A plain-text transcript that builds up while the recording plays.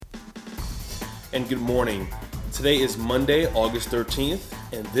and good morning. Today is Monday, August 13th,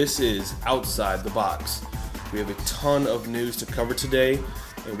 and this is Outside the Box. We have a ton of news to cover today,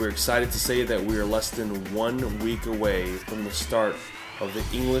 and we're excited to say that we are less than 1 week away from the start of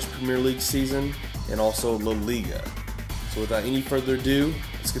the English Premier League season and also La Liga. So without any further ado,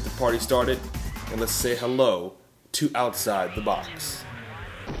 let's get the party started, and let's say hello to Outside the Box.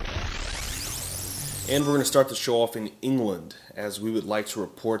 And we're going to start the show off in England, as we would like to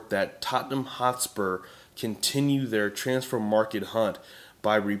report that Tottenham Hotspur continue their transfer market hunt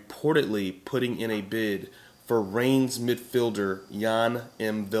by reportedly putting in a bid for Rennes midfielder Yann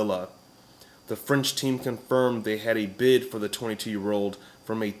M'Vila. The French team confirmed they had a bid for the 22-year-old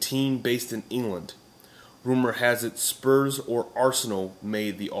from a team based in England. Rumor has it Spurs or Arsenal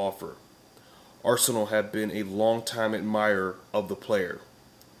made the offer. Arsenal have been a long-time admirer of the player.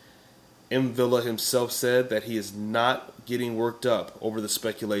 M'Vila himself said that he is not getting worked up over the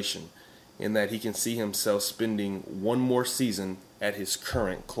speculation and that he can see himself spending one more season at his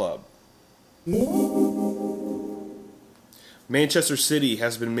current club. Manchester City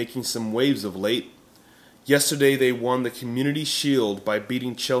has been making some waves of late. Yesterday they won the Community Shield by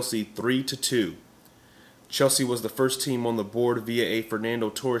beating Chelsea 3-2. Chelsea was the first team on the board via a Fernando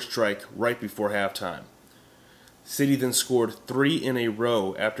Torres strike right before halftime. City then scored 3 in a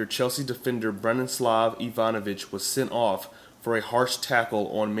row after Chelsea defender Branislav Ivanovic was sent off for a harsh tackle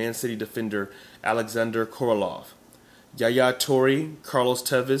on Man City defender Alexander Korolov. Yaya Toure, Carlos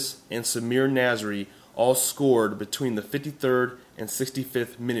Tevez, and Samir Nasri all scored between the 53rd and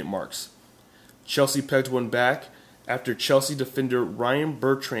 65th minute marks. Chelsea pegged one back after Chelsea defender Ryan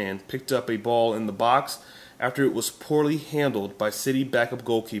Bertrand picked up a ball in the box after it was poorly handled by City backup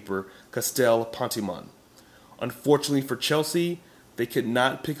goalkeeper Castel Pantiman. Unfortunately for Chelsea, they could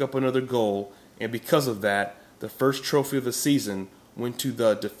not pick up another goal, and because of that, the first trophy of the season went to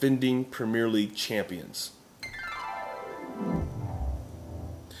the defending Premier League champions.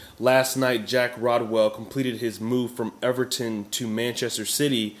 Last night, Jack Rodwell completed his move from Everton to Manchester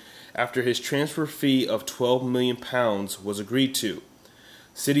City after his transfer fee of £12 million was agreed to.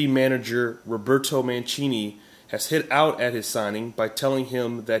 City manager Roberto Mancini has hit out at his signing by telling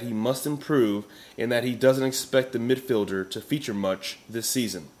him that he must improve and that he doesn't expect the midfielder to feature much this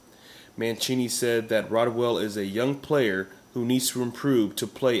season. Mancini said that Rodwell is a young player who needs to improve to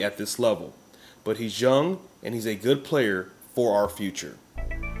play at this level, but he's young and he's a good player for our future.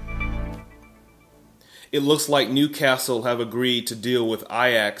 It looks like Newcastle have agreed to deal with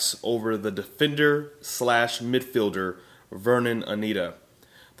Ajax over the defender/midfielder Vernon Anita.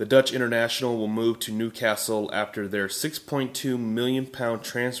 The Dutch international will move to Newcastle after their £6.2 million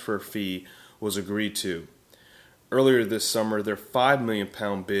transfer fee was agreed to. Earlier this summer, their £5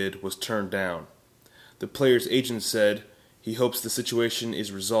 million bid was turned down. The player's agent said he hopes the situation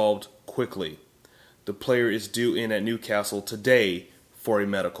is resolved quickly. The player is due in at Newcastle today for a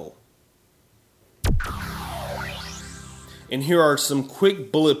medical. And here are some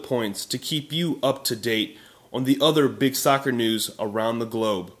quick bullet points to keep you up to date on the other big soccer news around the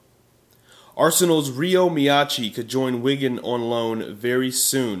globe. Arsenal's Rio Miyachi could join Wigan on loan very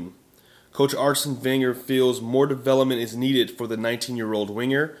soon. Coach Arsene Wenger feels more development is needed for the 19-year-old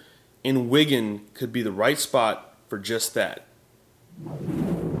winger, and Wigan could be the right spot for just that.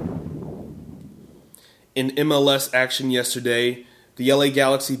 In MLS action yesterday, the LA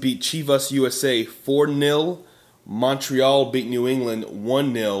Galaxy beat Chivas USA 4-0, Montreal beat New England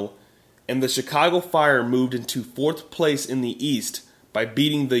 1-0, and the Chicago Fire moved into 4th place in the East by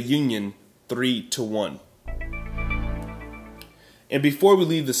beating the Union 3-1. And before we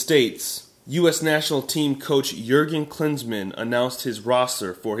leave the States, U.S. national team coach Jurgen Klinsmann announced his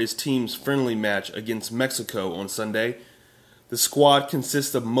roster for his team's friendly match against Mexico on Sunday. The squad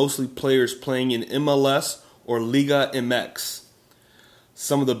consists of mostly players playing in MLS or Liga MX.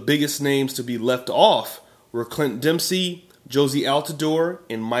 Some of the biggest names to be left off were Clint Dempsey, Josie Altidore,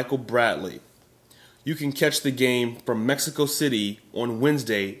 and Michael Bradley. You can catch the game from Mexico City on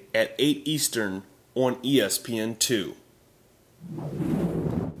Wednesday at 8 Eastern on ESPN2.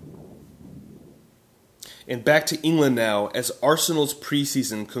 And back to England now, as Arsenal's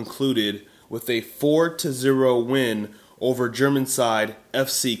preseason concluded with a 4-0 win over German side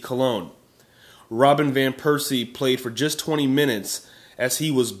FC Cologne. Robin van Persie played for just 20 minutes as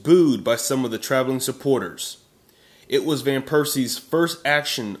he was booed by some of the traveling supporters. It was Van Persie's first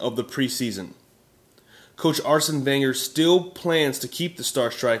action of the preseason. Coach Arsene Wenger still plans to keep the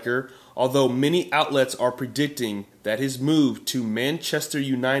star striker, although many outlets are predicting that his move to Manchester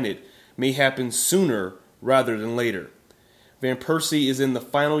United may happen sooner rather than later. Van Persie is in the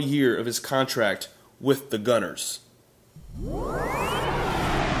final year of his contract with the Gunners.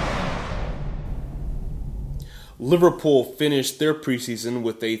 Liverpool finished their preseason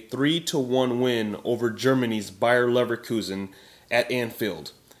with a 3-1 win over Germany's Bayer Leverkusen at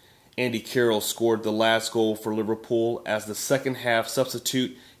Anfield. Andy Carroll scored the last goal for Liverpool as the second half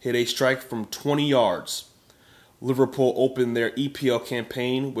substitute hit a strike from 20 yards. Liverpool opened their EPL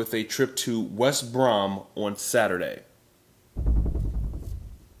campaign with a trip to West Brom on Saturday.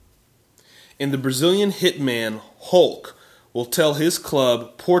 And the Brazilian hitman Hulk will tell his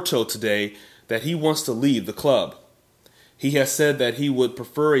club Porto today that he wants to leave the club. He has said that he would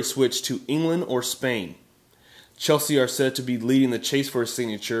prefer a switch to England or Spain. Chelsea are said to be leading the chase for his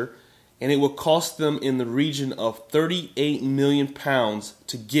signature, and it will cost them in the region of £38 million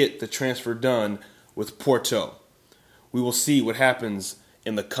to get the transfer done with Porto. We will see what happens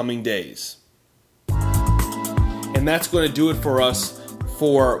in the coming days. And that's going to do it for us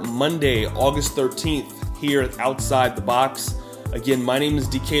for Monday, August 13th, here at Outside the Box. Again, my name is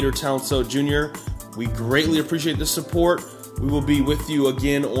Decatur Townsend Jr. We greatly appreciate the support. We will be with you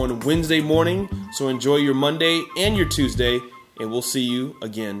again on Wednesday morning, so enjoy your Monday and your Tuesday, and we'll see you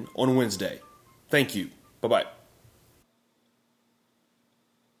again on Wednesday. Thank you. Bye-bye.